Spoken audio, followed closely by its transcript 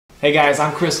Hey guys,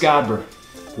 I'm Godber.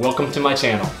 Welcome to my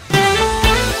channel.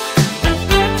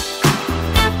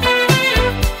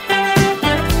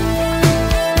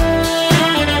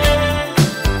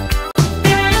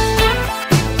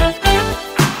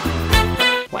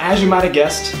 Well, as you might have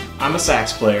guessed, I'm a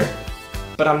sax player,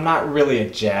 but I'm not really a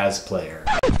jazz player.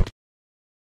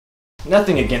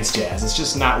 Nothing against jazz, it's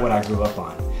just not what I grew up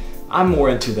on. I'm more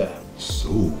into the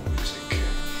soul music.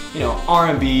 You know,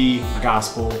 R&B,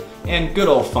 gospel, and good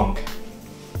old funk.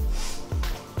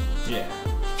 Yeah.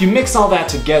 If you mix all that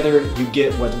together, you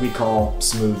get what we call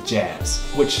smooth jazz,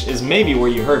 which is maybe where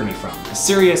you heard me from.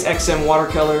 Sirius XM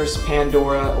Watercolors,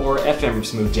 Pandora, or FM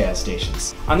smooth jazz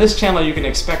stations. On this channel you can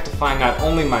expect to find not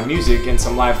only my music and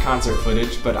some live concert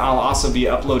footage, but I'll also be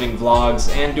uploading vlogs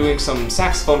and doing some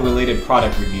saxophone related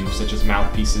product reviews such as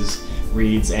mouthpieces,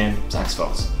 reeds, and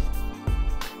saxophones.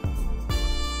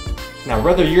 Now,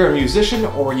 whether you're a musician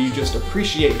or you just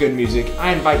appreciate good music,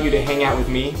 I invite you to hang out with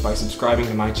me by subscribing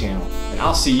to my channel. And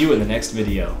I'll see you in the next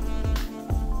video.